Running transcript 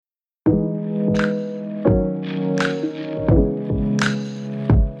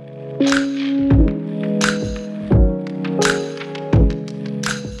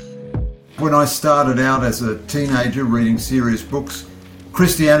I started out as a teenager reading serious books,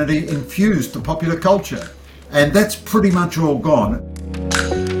 Christianity infused the popular culture, and that's pretty much all gone.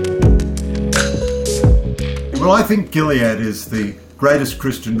 Well, I think Gilead is the greatest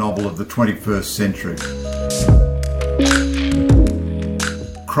Christian novel of the 21st century.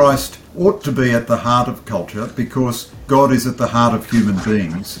 Christ ought to be at the heart of culture because God is at the heart of human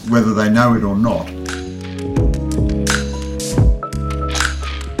beings, whether they know it or not.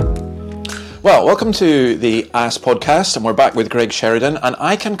 Well, welcome to the Ask podcast, and we're back with Greg Sheridan, and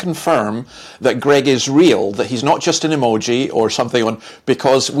I can confirm that Greg is real, that he's not just an emoji or something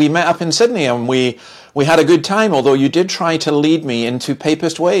because we met up in Sydney and we had a good time, although you did try to lead me into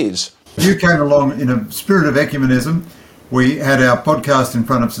papist ways. You came along in a spirit of ecumenism. We had our podcast in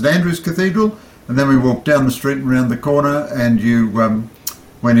front of St Andrew's Cathedral, and then we walked down the street and round the corner, and you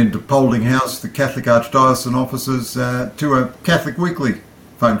went into Polding House, the Catholic Archdiocesan offices, to a Catholic Weekly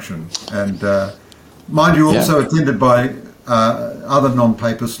function. And mind you, also attended by other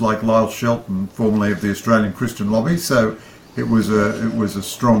non-papists like Lyle Shelton, formerly of the Australian Christian Lobby. So it was a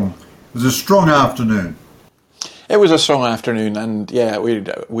strong afternoon. It was a strong afternoon, and yeah,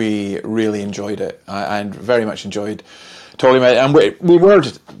 we really enjoyed it. I very much enjoyed talking about it, and we were,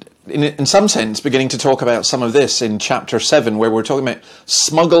 in some sense, beginning to talk about some of this in Chapter 7, where we're talking about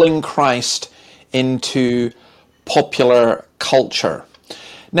smuggling Christ into popular culture.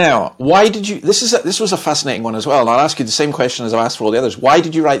 Now, why did you? This was a fascinating one as well, and I'll ask you the same question as I've asked for all the others. Why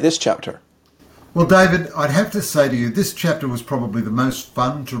did you write this chapter? Well, David, I'd have to say to you, this chapter was probably the most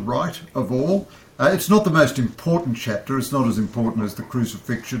fun to write of all. It's not the most important chapter. It's not as important as the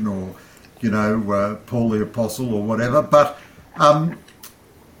crucifixion or, Paul the Apostle or whatever. But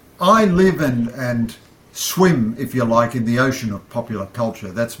I live and swim, if you like, in the ocean of popular culture.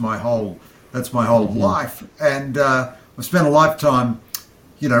 That's my whole life. And I've spent a lifetime,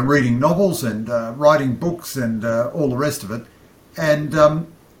 reading novels and writing books and all the rest of it. And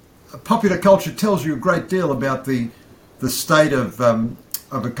popular culture tells you a great deal about the state of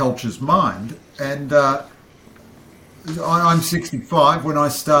a culture's mind. And I'm 65. When I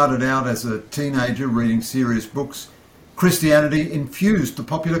started out as a teenager reading serious books, Christianity infused the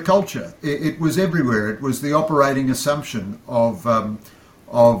popular culture. It was everywhere. It was the operating assumption of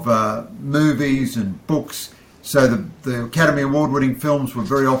movies and books. So the Academy Award-winning films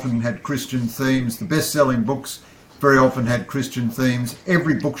very often had Christian themes. The best-selling books very often had Christian themes.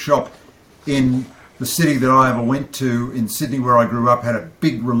 Every bookshop in the city that I ever went to, in Sydney where I grew up, had a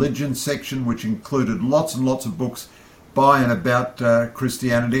big religion section which included lots and lots of books by and about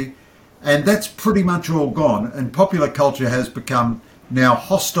Christianity. And that's pretty much all gone. And popular culture has become now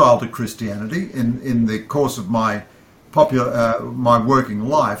hostile to Christianity in the course of my working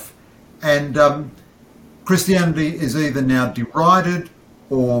life. And Christianity is either now derided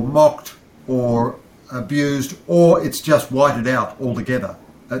or mocked or abused, or it's just whited out altogether.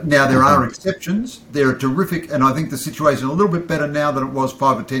 Now, there are exceptions. They're terrific, and I think the situation is a little bit better now than it was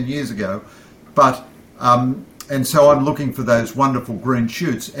 5 or 10 years ago. But and so I'm looking for those wonderful green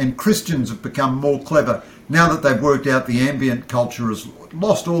shoots. And Christians have become more clever. Now that they've worked out the ambient culture has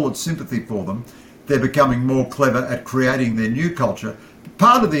lost all its sympathy for them, they're becoming more clever at creating their new culture.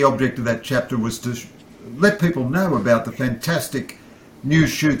 Part of the object of that chapter was to let people know about the fantastic new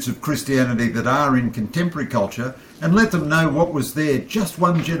shoots of Christianity that are in contemporary culture, and let them know what was there just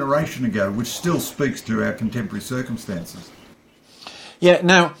one generation ago, which still speaks to our contemporary circumstances. Yeah,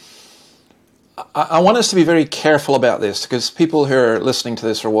 now, I want us to be very careful about this, because people who are listening to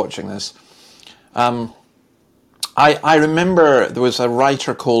this or watching this, I remember there was a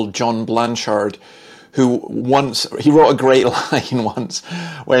writer called John Blanchard who he wrote a great line once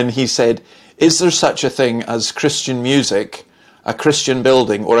when he said, "Is there such a thing as Christian music, a Christian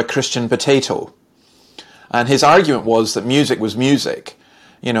building, or a Christian potato?" And his argument was that music was music.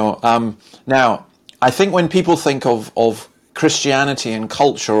 Now, I think when people think of Christianity in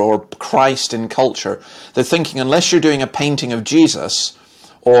culture or Christ in culture, they're thinking unless you're doing a painting of Jesus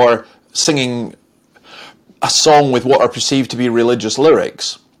or singing a song with what are perceived to be religious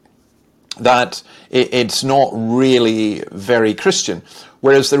lyrics, that it's not really very Christian.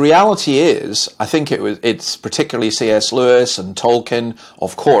 Whereas the reality is, I think it's particularly C.S. Lewis and Tolkien,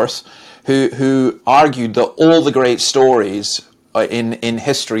 of course, who argued that all the great stories in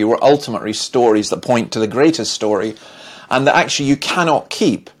history were ultimately stories that point to the greatest story, and that actually you cannot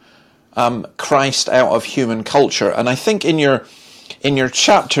keep Christ out of human culture. And I think in your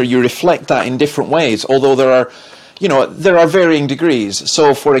chapter you reflect that in different ways, although there are varying degrees.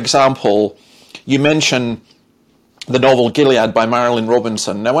 So, for example, you mention the novel Gilead by Marilynne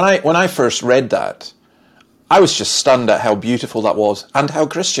Robinson. Now, when I first read that, I was just stunned at how beautiful that was, and how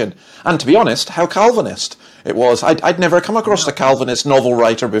Christian, and to be honest, how Calvinist it was. I'd never come across a Calvinist novel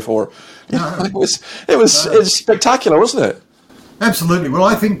writer before. No. It was spectacular, wasn't it? Absolutely. Well,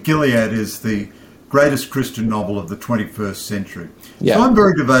 I think Gilead is the greatest Christian novel of the 21st century. Yeah. So I'm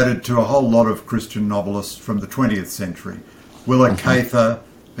very devoted to a whole lot of Christian novelists from the 20th century. Willa Cather,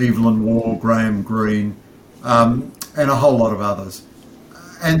 Evelyn Waugh, Graham Greene, and a whole lot of others.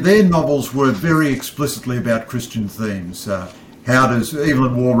 And their novels were very explicitly about Christian themes.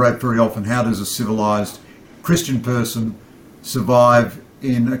 Evelyn Waugh wrote very often, how does a civilised Christian person survive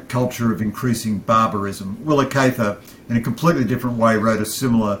in a culture of increasing barbarism? Willa Cather, in a completely different way, wrote a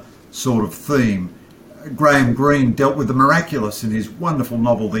similar sort of theme. Graham Greene dealt with the miraculous in his wonderful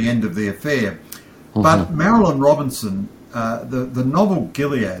novel, The End of the Affair. But Marilynne Robinson, the novel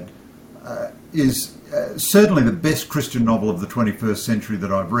Gilead, is certainly the best Christian novel of the 21st century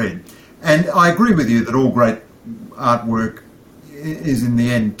that I've read. And I agree with you that all great artwork is in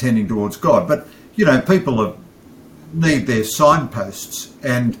the end tending towards God. But, you know, people need their signposts,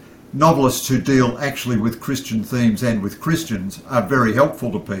 and novelists who deal actually with Christian themes and with Christians are very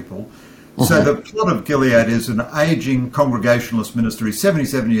helpful to people. So the plot of Gilead is an ageing Congregationalist minister. He's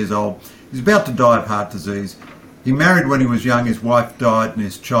 77 years old. He's about to die of heart disease. He married when he was young. His wife died and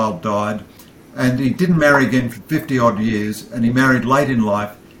his child died. And he didn't marry again for 50-odd years. And he married late in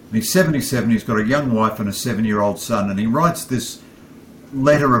life. And he's 77. He's got a young wife and a 7-year-old son. And he writes this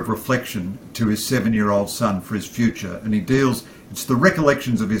letter of reflection to his 7-year-old son for his future. And it's the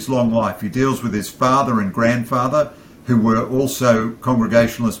recollections of his long life. He deals with his father and grandfather, who were also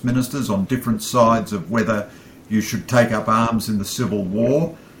Congregationalist ministers on different sides of whether you should take up arms in the Civil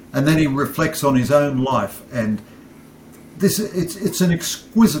War. And then he reflects on his own life. And it's an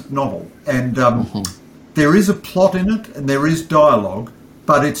exquisite novel. And there is a plot in it and there is dialogue,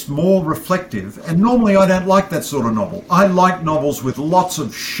 but it's more reflective. And normally I don't like that sort of novel. I like novels with lots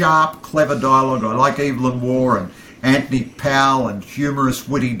of sharp, clever dialogue. I like Evelyn Waugh and Anthony Powell and humorous,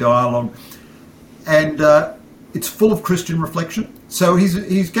 witty dialogue. And it's full of Christian reflection. So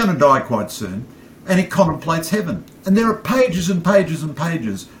he's going to die quite soon, and he contemplates heaven. And there are pages and pages and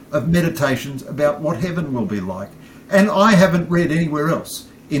pages of meditations about what heaven will be like. And I haven't read anywhere else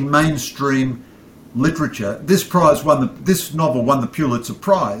in mainstream literature. This novel won the Pulitzer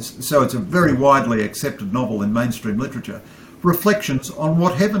Prize, so it's a very widely accepted novel in mainstream literature. Reflections on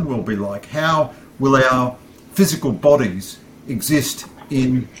what heaven will be like. How will our physical bodies exist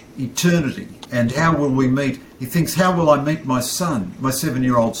in eternity? And how will we meet? He thinks, how will I meet my son, my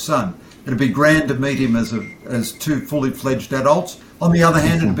 7-year-old son? It'd be grand to meet him as two fully fledged adults. On the other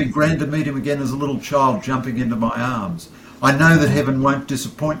hand, it'd be grand to meet him again as a little child jumping into my arms. I know that heaven won't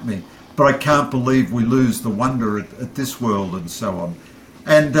disappoint me, but I can't believe we lose the wonder at this world, and so on.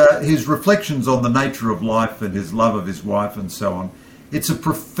 And his reflections on the nature of life and his love of his wife and so on. It's a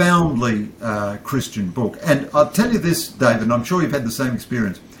profoundly Christian book. And I'll tell you this, David, and I'm sure you've had the same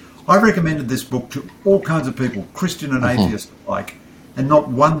experience. I recommended this book to all kinds of people, Christian and atheist alike, and not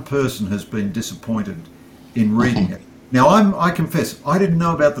one person has been disappointed in reading it. Now, I confess, I didn't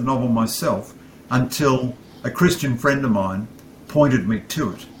know about the novel myself until a Christian friend of mine pointed me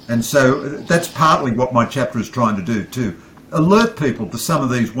to it. And so that's partly what my chapter is trying to do too. Alert people to some of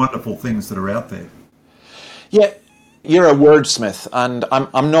these wonderful things that are out there. Yeah, you're a wordsmith, and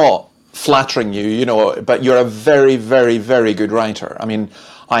I'm not flattering you, but you're a very, very, very good writer. I mean,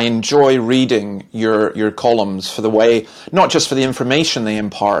 I enjoy reading your columns for the way, not just for the information they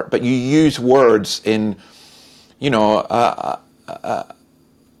impart, but you use words in, a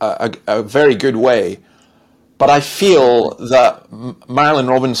very good way. But I feel that Marilynne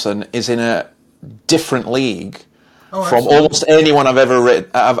Robinson is in a different league from almost anyone I've ever read.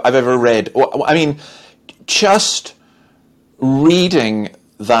 I mean, just reading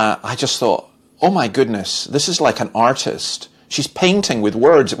that, I just thought, oh my goodness, this is like an artist. She's painting with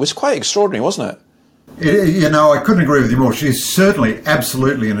words. It was quite extraordinary, wasn't it? I couldn't agree with you more. She's certainly,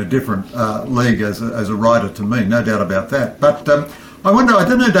 absolutely in a different league as a writer to me, no doubt about that. But I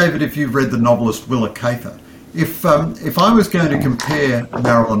don't know, David, if you've read the novelist Willa Cather. If I was going to compare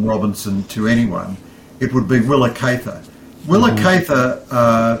Marilynne Robinson to anyone, it would be Willa Cather. Willa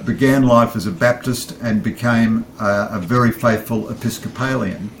Cather began life as a Baptist and became a very faithful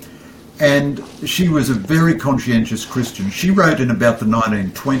Episcopalian. And she was a very conscientious Christian. She wrote in about the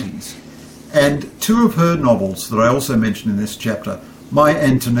 1920s. And two of her novels that I also mention in this chapter, My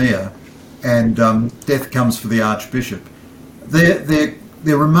Antonia and Death Comes for the Archbishop, they're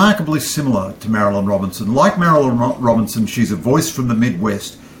remarkably similar to Marilynne Robinson. Like Marilynne Robinson, she's a voice from the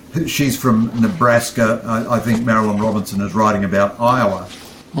Midwest. She's from Nebraska. I think Marilynne Robinson is writing about Iowa.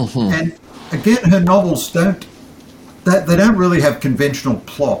 And again, her novels don't they don't really have conventional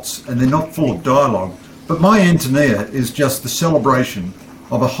plots, and they're not full of dialogue. But My Antonia is just the celebration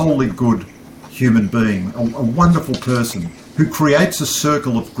of a wholly good human being, a wonderful person who creates a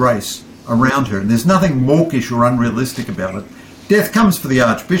circle of grace around her, and there's nothing mawkish or unrealistic about it. Death comes for the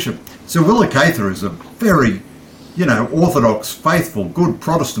Archbishop. So Willa Cather is a very, orthodox, faithful, good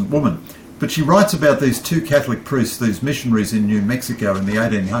Protestant woman, but she writes about these two Catholic priests, these missionaries in New Mexico in the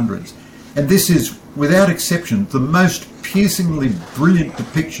 1800s, and this is, without exception, the most piercingly brilliant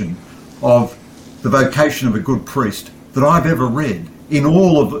depiction of the vocation of a good priest that I've ever read.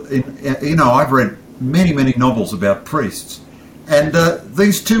 I've read many, many novels about priests, and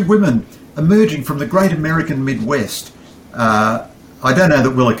these two women emerging from the great American Midwest. I don't know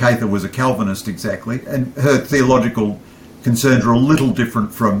that Willa Cather was a Calvinist exactly, and her theological concerns are a little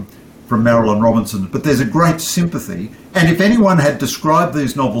different from Marilyn Robinson, but there's a great sympathy. And if anyone had described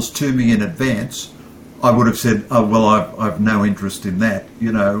these novels to me in advance, I would have said, oh, well, I've no interest in that.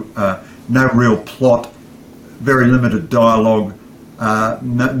 No real plot, very limited dialogue,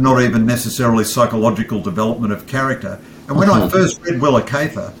 not even necessarily psychological development of character. And when I first read Willa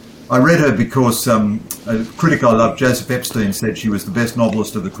Cather, I read her because a critic I love, Joseph Epstein, said she was the best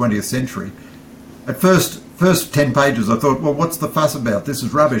novelist of the 20th century. At first 10 pages, I thought, well, what's the fuss about? This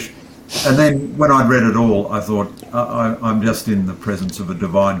is rubbish. And then when I'd read it all, I thought, I'm just in the presence of a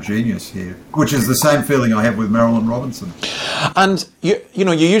divine genius here, which is the same feeling I have with Marilyn Robinson. And, you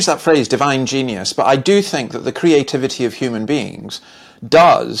use that phrase, divine genius, but I do think that the creativity of human beings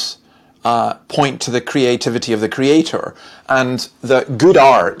does point to the creativity of the creator, and the good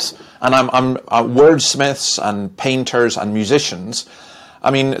art, and I'm wordsmiths and painters and musicians. I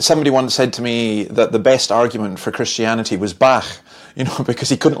mean, somebody once said to me that the best argument for Christianity was Bach, because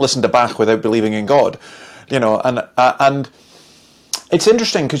he couldn't listen to Bach without believing in God, and it's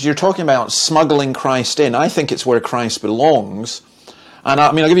interesting because you're talking about smuggling Christ in. I think it's where Christ belongs. And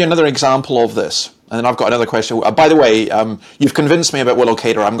I'll give you another example of this. And then I've got another question. By the way, you've convinced me about Willa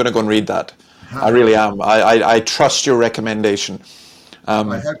Cather. I'm going to go and read that. I really am. I trust your recommendation.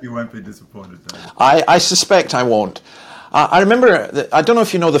 I hope you won't be disappointed, David. I suspect I won't. I remember, I don't know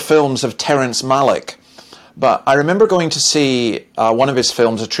if you know the films of Terence Malik, but I remember going to see one of his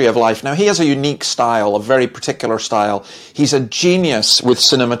films, A Tree of Life. Now, he has a unique style, a very particular style. He's a genius with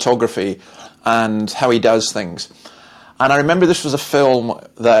cinematography and how he does things. And I remember this was a film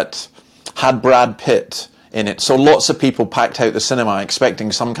that had Brad Pitt in it. So lots of people packed out the cinema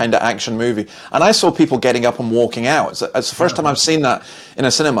expecting some kind of action movie. And I saw people getting up and walking out. It's the first time I've seen that in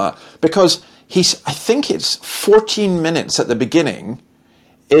a cinema, because I think it's 14 minutes at the beginning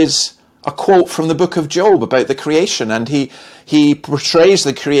is a quote from the book of Job about the creation. And he portrays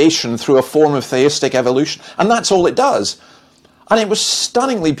the creation through a form of theistic evolution. And that's all it does. And it was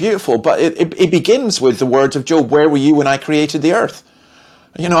stunningly beautiful, but it begins with the words of Job, "Where were you when I created the earth?"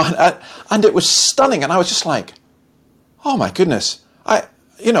 And it was stunning, and I was just like, oh my goodness,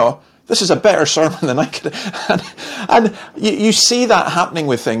 this is a better sermon than I could. And you see that happening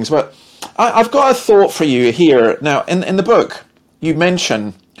with things. But I've got a thought for you here. Now, in the book, you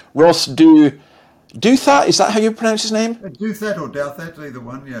mention Ross Douhart, is that how you pronounce his name? Douhart or Douhart, either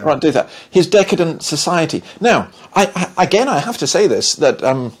one, yeah. Right, Douhart. His Decadent Society. Now, I have to say this, that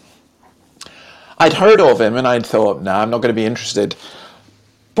I'd heard of him and I'd thought, I'm not going to be interested.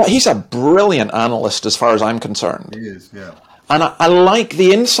 But he's a brilliant analyst as far as I'm concerned. He is, yeah. And I like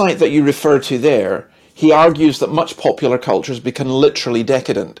the insight that you refer to there. He argues that much popular culture has become literally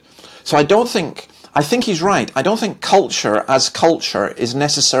decadent. So I think he's right. I don't think culture as culture is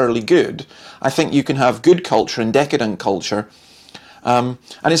necessarily good. I think you can have good culture and decadent culture. And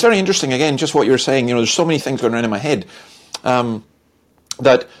it's very interesting, again, just what you were saying, there's so many things going around in my head,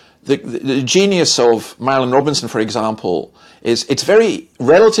 that the genius of Marilyn Robinson, for example, is it's very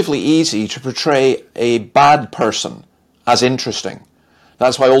relatively easy to portray a bad person as interesting.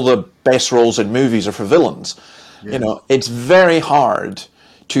 That's why all the best roles in movies are for villains. Yes. It's very hard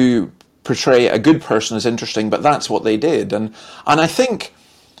to portray a good person as interesting, but that's what they did. And I think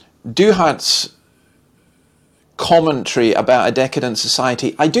Douhart's commentary about a decadent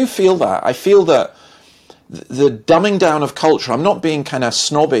society, I do feel that. I feel that the dumbing down of culture, I'm not being kind of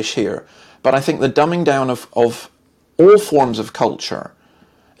snobbish here, but I think the dumbing down of all forms of culture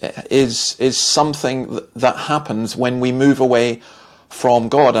is something that happens when we move away from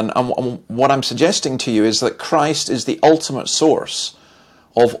God. And what I'm suggesting to you is that Christ is the ultimate source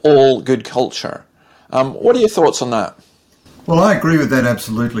of all good culture. What are your thoughts on that? Well, I agree with that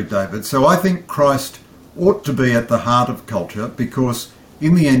absolutely, David. So I think Christ ought to be at the heart of culture, because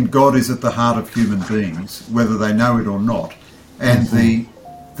in the end, God is at the heart of human beings, whether they know it or not. And the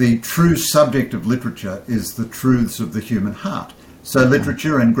the true subject of literature is the truths of the human heart. So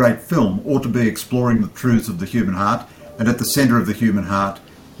literature and great film ought to be exploring the truths of the human heart, and at the centre of the human heart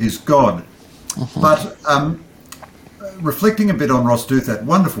is God. But reflecting a bit on Ross Douthart,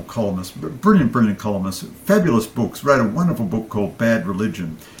 wonderful columnist, brilliant columnist, fabulous books, wrote a wonderful book called Bad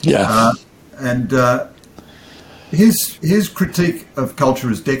Religion. Yeah. His critique of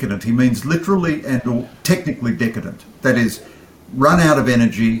culture as decadent, he means literally and or technically decadent. That is, run out of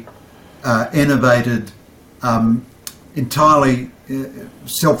energy, enervated, entirely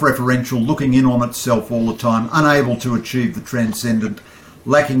self-referential, looking in on itself all the time, unable to achieve the transcendent,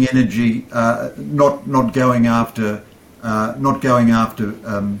 lacking energy, not going after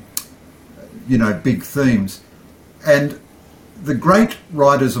big themes. And the great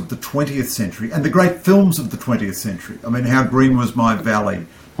writers of the 20th century and the great films of the 20th century, I mean, How Green Was My Valley,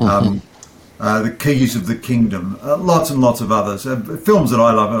 The Keys of the Kingdom, lots and lots of others. Films that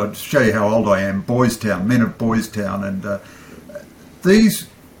I love, I'll show you how old I am, Boys Town, Men of Boys Town, and these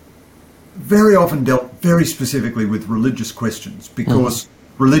very often dealt very specifically with religious questions, because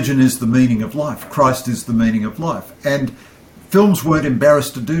religion is the meaning of life. Christ is the meaning of life. And films weren't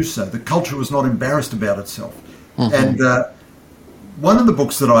embarrassed to do so. The culture was not embarrassed about itself. And one of the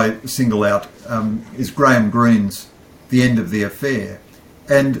books that I single out is Graham Greene's The End of the Affair.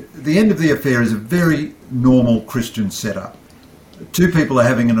 And The End of the Affair is a very normal Christian setup. Two people are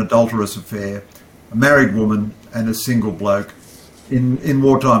having an adulterous affair, a married woman and a single bloke in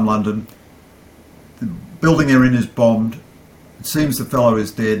wartime London. The building they're in is bombed. It seems the fellow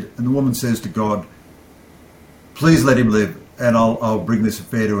is dead, and the woman says to God, please let him live, and I'll bring this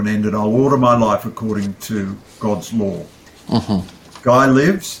affair to an end, and I'll order my life according to God's law. Guy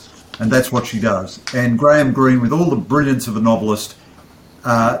lives, and that's what she does. And Graham Greene, with all the brilliance of a novelist,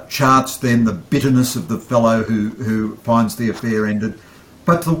 charts then the bitterness of the fellow who finds the affair ended.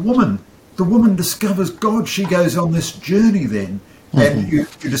 But the woman discovers God. She goes on this journey then, and you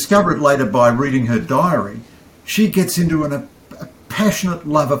discover it later by reading her diary. She gets into a passionate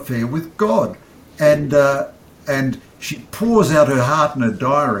love affair with God, and she pours out her heart in her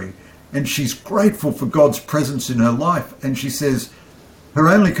diary, and she's grateful for God's presence in her life. And she says her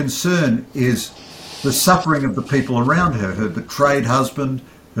only concern is the suffering of the people around her, her betrayed husband,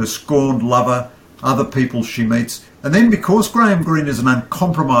 her scorned lover, other people she meets. And then, because Graham Greene is an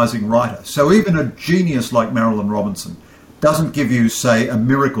uncompromising writer, so even a genius like Marilyn Robinson doesn't give you, say, a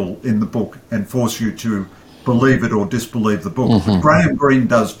miracle in the book and force you to believe it or disbelieve the book. But Graham Greene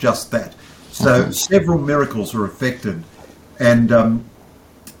does just that. So several miracles are effected, and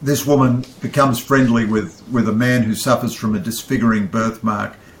this woman becomes friendly with a man who suffers from a disfiguring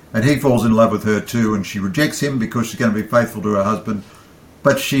birthmark, and he falls in love with her too, and she rejects him because she's going to be faithful to her husband.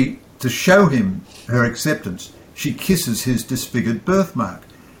 But to show him her acceptance, she kisses his disfigured birthmark.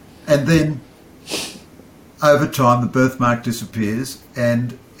 And then, over time, the birthmark disappears,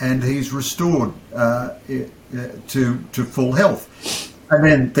 and he's restored to full health.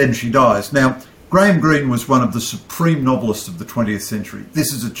 And then she dies. Now, Graham Greene was one of the supreme novelists of the 20th century.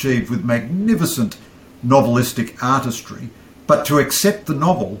 This is achieved with magnificent novelistic artistry. But to accept the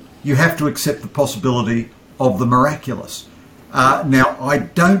novel, you have to accept the possibility of the miraculous. Now, I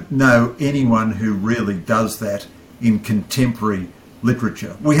don't know anyone who really does that in contemporary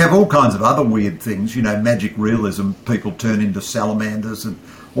literature. We have all kinds of other weird things, magic realism, people turn into salamanders and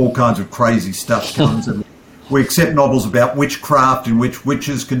all kinds of crazy stuff comes. And we accept novels about witchcraft in which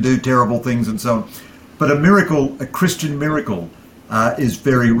witches can do terrible things and so on. But a Christian miracle, is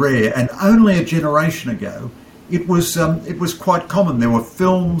very rare. And only a generation ago, it was quite common. There were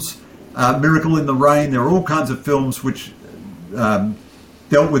films, Miracle in the Rain. There were all kinds of films which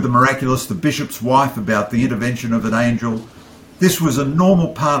dealt with the miraculous. The Bishop's Wife, about the intervention of an angel. This was a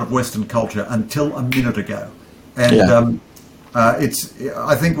normal part of Western culture until a minute ago, and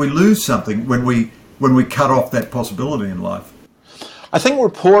I think we lose something when we cut off that possibility in life. I think we're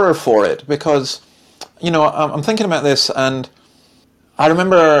poorer for it because, I'm thinking about this, and I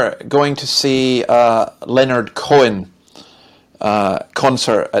remember going to see Leonard Cohen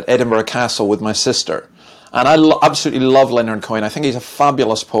concert at Edinburgh Castle with my sister. And I absolutely love Leonard Cohen. I think he's a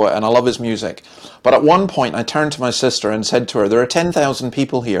fabulous poet and I love his music. But at one point I turned to my sister and said to her, there are 10,000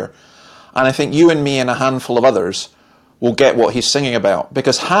 people here, and I think you and me and a handful of others will get what he's singing about.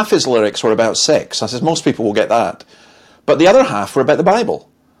 Because half his lyrics were about sex. I said, most people will get that. But the other half were about the Bible.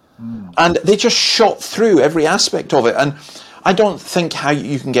 And they just shot through every aspect of it. And I don't think how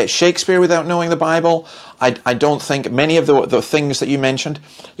you can get Shakespeare without knowing the Bible. I don't think many of the things that you mentioned.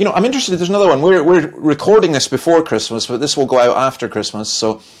 I'm interested, there's another one. We're recording this before Christmas, but this will go out after Christmas.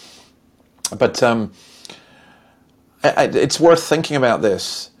 But it's worth thinking about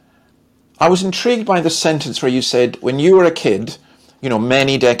this. I was intrigued by the sentence where you said, when you were a kid,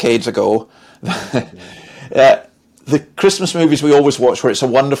 many decades ago, the Christmas movies we always watch were It's a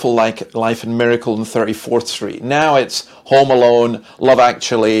Wonderful Life and Miracle on 34th Street. Now it's Home Alone, Love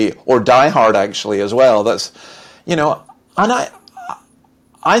Actually, or Die Hard actually as well. That's, and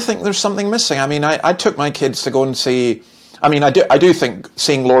I think there's something missing. I mean, I took my kids to go and see, I do think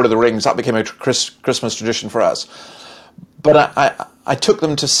seeing Lord of the Rings, that became a Christmas tradition for us. But I took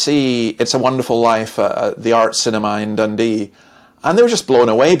them to see It's a Wonderful Life at the Art Cinema in Dundee, and they were just blown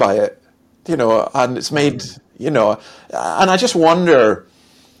away by it, and it's made, and I just wonder,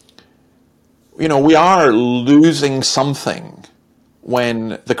 we are losing something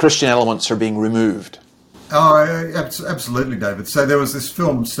when the Christian elements are being removed. Oh, absolutely, David. So there was this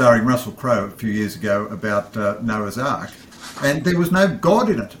film starring Russell Crowe a few years ago about Noah's Ark, and there was no God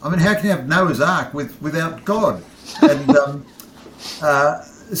in it. I mean, how can you have Noah's Ark without God? And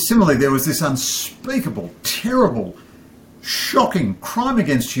similarly, there was this unspeakable, terrible, shocking crime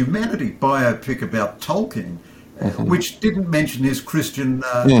against humanity biopic about Tolkien, which didn't mention his Christian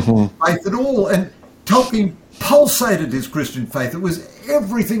faith at all. And Tolkien pulsated his Christian faith. It was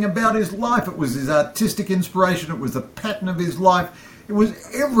everything about his life. It was his artistic inspiration. It was the pattern of his life. It was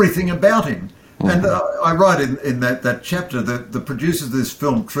everything about him. And I write in that chapter that the producers of this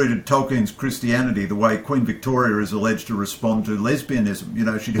film treated Tolkien's Christianity the way Queen Victoria is alleged to respond to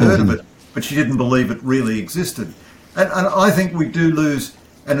lesbianism. She'd heard of it, but she didn't believe it really existed. And I think we do lose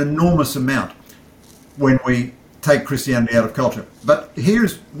an enormous amount when we take Christianity out of culture. But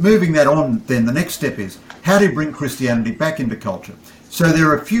here's moving that on, then the next step is, how do you bring Christianity back into culture? So there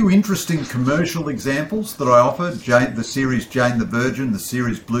are a few interesting commercial examples that I offer, the series Jane the Virgin, the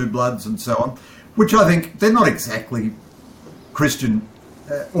series Blue Bloods and so on, which I think they're not exactly Christian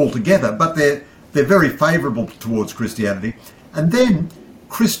altogether, but they're very favourable towards Christianity. And then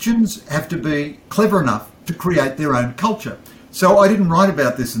Christians have to be clever enough to create their own culture. So I didn't write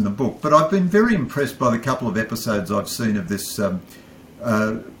about this in the book, but I've been very impressed by the couple of episodes I've seen of this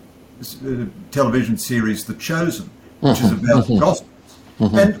television series, The Chosen, which is about the Gospels.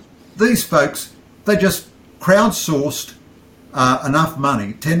 And these folks, they just crowdsourced enough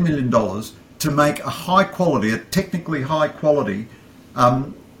money, $10 million, to make a technically high quality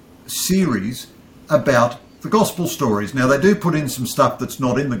series about the gospel stories. Now, they do put in some stuff that's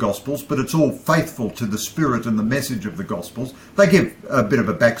not in the Gospels, but it's all faithful to the spirit and the message of the Gospels. They give a bit of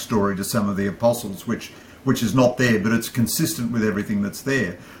a backstory to some of the apostles, which is not there, but it's consistent with everything that's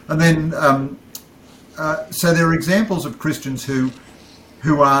there. And then, so there are examples of Christians who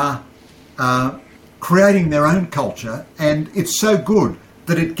are creating their own culture, and it's so good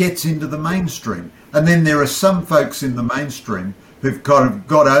that it gets into the mainstream. And then there are some folks in the mainstream who've kind of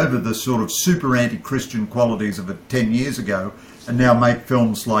got over the sort of super anti-Christian qualities of it 10 years ago and now make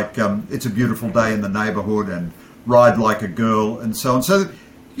films like It's a Beautiful Day in the Neighbourhood and Ride Like a Girl and so on. So,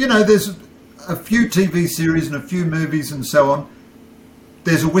 there's a few TV series and a few movies and so on.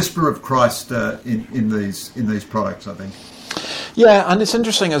 There's a whisper of Christ in these products, I think. Yeah, and it's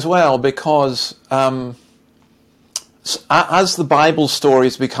interesting as well because as the Bible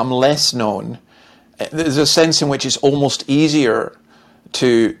stories become less known, there's a sense in which it's almost easier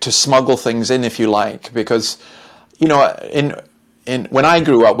to smuggle things in, if you like, because in when I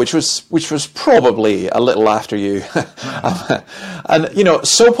grew up, which was probably a little after you, and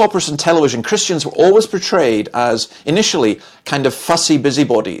soap operas and television, Christians were always portrayed as initially kind of fussy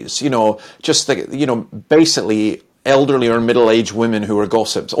busybodies, basically elderly or middle-aged women who were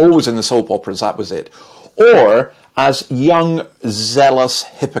gossips, always in the soap operas, that was it, or as young, zealous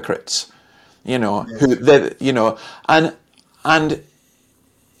hypocrites. And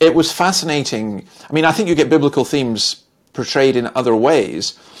it was fascinating. I mean, I think you get biblical themes portrayed in other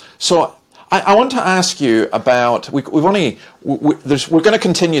ways. So I want to ask you about, we're going to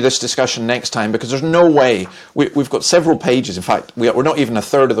continue this discussion next time because there's no way, we've got several pages. In fact, we're not even a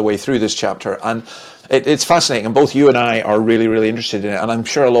third of the way through this chapter. And it's fascinating. And both you and I are really, really interested in it. And I'm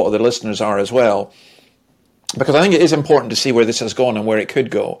sure a lot of the listeners are as well. Because I think it is important to see where this has gone and where it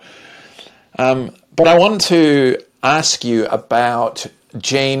could go. But I want to ask you about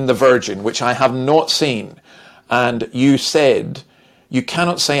Jane the Virgin, which I have not seen. And you said you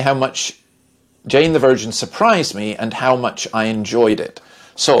cannot say how much Jane the Virgin surprised me and how much I enjoyed it.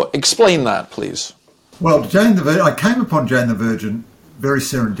 So explain that, please. Well, I came upon Jane the Virgin very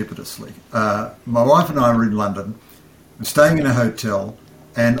serendipitously. My wife and I were in London, staying in a hotel,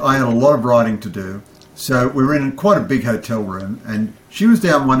 and I had a lot of writing to do. So we were in quite a big hotel room, and she was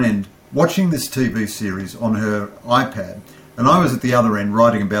down one end watching this TV series on her iPad, and I was at the other end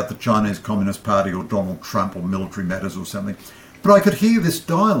writing about the Chinese Communist Party or Donald Trump or military matters or something. but I could hear this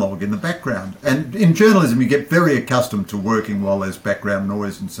dialogue in the background. And in journalism, you get very accustomed to working while there's background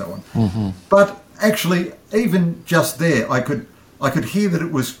noise and so on. Mm-hmm. But actually, even just there, I could hear that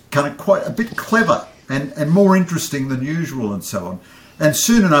it was kind of quite a bit clever and more interesting than usual and so on. And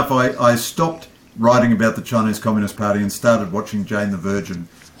soon enough, I stopped writing about the Chinese Communist Party and started watching Jane the Virgin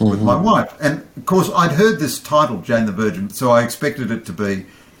with my wife. And, of course, I'd heard this title, Jane the Virgin, so I expected it to be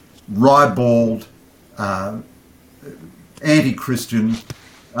ribald, anti-Christian,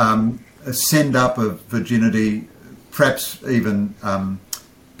 a send-up of virginity, perhaps even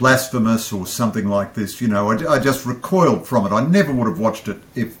blasphemous or something like this. You know, I just recoiled from it. I never would have watched it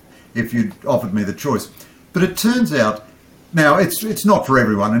if you'd offered me the choice. But it turns out, now it's not for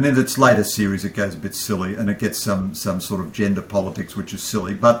everyone, and in its later series it goes a bit silly and it gets some sort of gender politics which is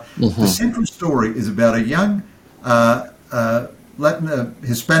silly. But the central story is about a young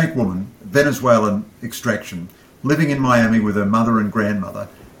Hispanic woman, Venezuelan extraction, living in Miami with her mother and grandmother,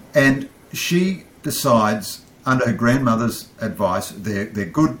 and she decides, under her grandmother's advice, they're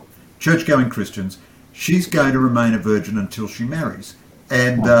good church-going Christians, she's going to remain a virgin until she marries.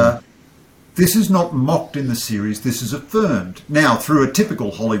 And this is not mocked in the series, this is affirmed. Now, through a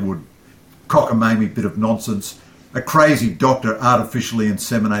typical Hollywood cockamamie bit of nonsense, a crazy doctor artificially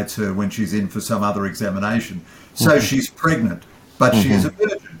inseminates her when she's in for some other examination. So she's pregnant, but she is a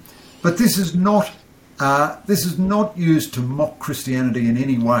virgin. But this is not used to mock Christianity in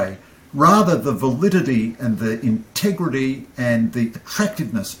any way. Rather, the validity and the integrity and the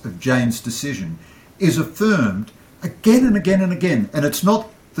attractiveness of Jane's decision is affirmed again and again and again. And it's not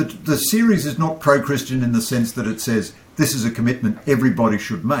the series is not pro-Christian in the sense that it says this is a commitment everybody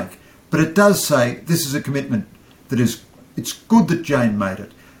should make, but it does say this is a commitment that it's good that Jane made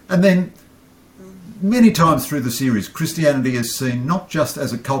it. And then many times through the series, Christianity is seen not just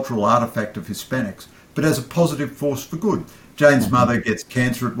as a cultural artifact of Hispanics, but as a positive force for good. Jane's mother gets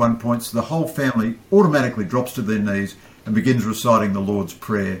cancer at one point, so the whole family automatically drops to their knees and begins reciting the Lord's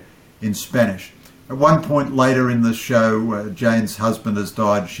Prayer in Spanish. At one point later in the show, Jane's husband has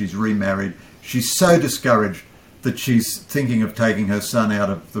died, she's remarried. She's so discouraged that she's thinking of taking her son out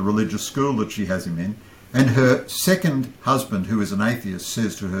of the religious school that she has him in. And her second husband, who is an atheist,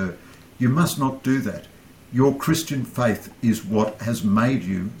 says to her, "You must not do that. Your Christian faith is what has made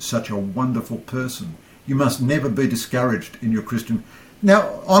you such a wonderful person. You must never be discouraged in your Christian..."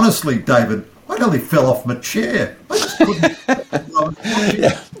 Now, honestly, David, I nearly fell off my chair. I just couldn't.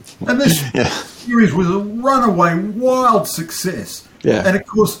 And this series was a runaway, wild success. Yeah. And of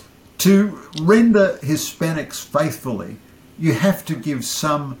course, to render Hispanics faithfully, you have to give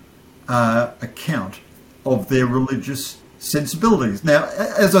some account of their religious sensibilities. Now,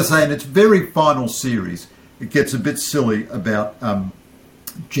 as I say, in its very final series, it gets a bit silly about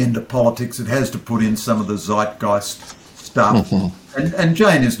gender politics. It has to put in some of the zeitgeist stuff. And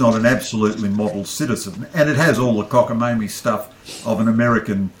Jane is not an absolutely model citizen. And it has all the cockamamie stuff of an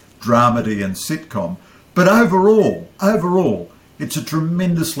American dramedy and sitcom. But overall, it's a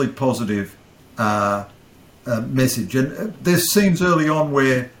tremendously positive message. And there's scenes early on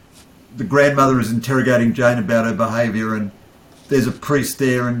where the grandmother is interrogating Jane about her behaviour, and there's a priest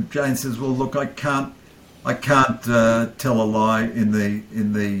there, and Jane says, "Well, look, I can't tell a lie in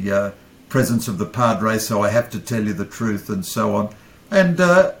the presence of the padre, so I have to tell you the truth," and so on. And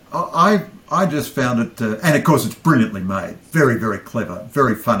I just found it, and of course it's brilliantly made, very, very clever,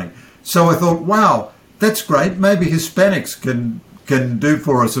 very funny. So I thought, wow, that's great. Maybe Hispanics can do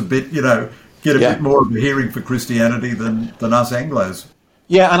for us a bit, get a bit more of a hearing for Christianity than us Anglos.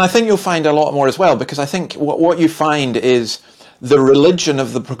 Yeah, and I think you'll find a lot more as well, because I think what you find is the religion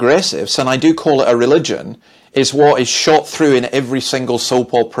of the progressives, and I do call it a religion, is what is shot through in every single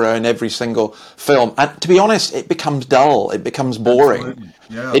soap opera and every single film. And to be honest, it becomes dull. It becomes boring.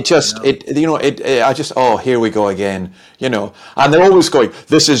 Yeah, here we go again, And they're always going,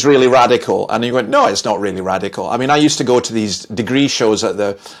 "This is really radical," and you go, "No, it's not really radical." I mean, I used to go to these degree shows at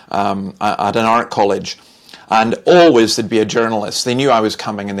at an art college, and always there'd be a journalist. They knew I was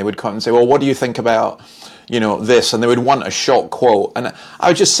coming, and they would come and say, "Well, what do you think about this?" And they would want a short quote, and I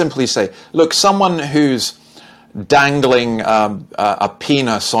would just simply say, "Look, someone who's dangling a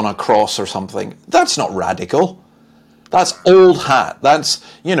penis on a cross or something, that's not radical. That's old hat. That's,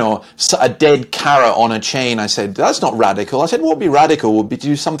 a dead carrot on a chain." I said, "That's not radical." I said, "What would be radical would be to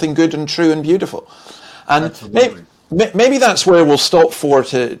do something good and true and beautiful." And maybe that's where we'll stop for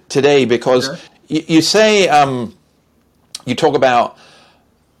today, because you say, you talk about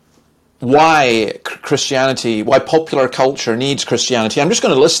why popular culture needs Christianity. I'm just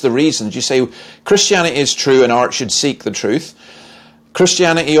going to list the reasons. You say Christianity is true and art should seek the truth.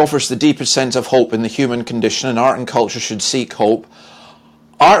 Christianity offers the deepest sense of hope in the human condition, and art and culture should seek hope.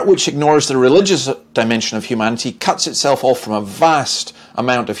 Art which ignores the religious dimension of humanity cuts itself off from a vast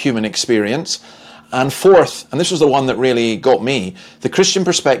amount of human experience. And fourth, and this was the one that really got me, the Christian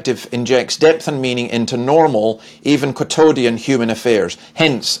perspective injects depth and meaning into normal, even quotidian human affairs.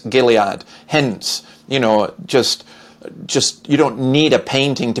 Hence Gilead. Hence, just you don't need a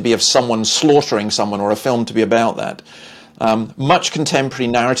painting to be of someone slaughtering someone or a film to be about that. Much contemporary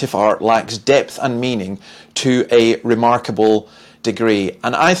narrative art lacks depth and meaning to a remarkable degree.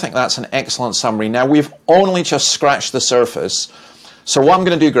 And I think that's an excellent summary. Now, we've only just scratched the surface. So what I'm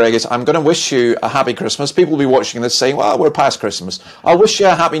going to do, Greg, is I'm going to wish you a happy Christmas. People will be watching this saying, well, we're past Christmas. I'll wish you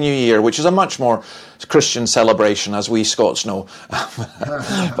a happy New Year, which is a much more Christian celebration, as we Scots know.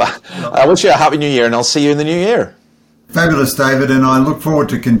 But I wish you a happy New Year, and I'll see you in the new year. Fabulous, David, and I look forward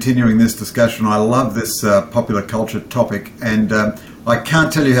to continuing this discussion. I love this popular culture topic, and I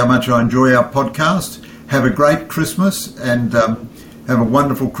can't tell you how much I enjoy our podcast. Have a great Christmas, and have a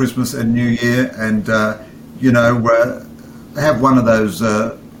wonderful Christmas and New Year, and, have one of those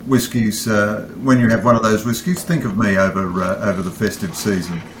whiskies. When you have one of those whiskies, think of me over the festive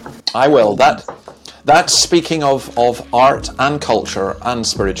season. I will. That's speaking of art and culture and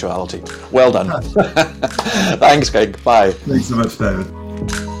spirituality. Well done. Thanks, Greg. Bye. Thanks so much, David.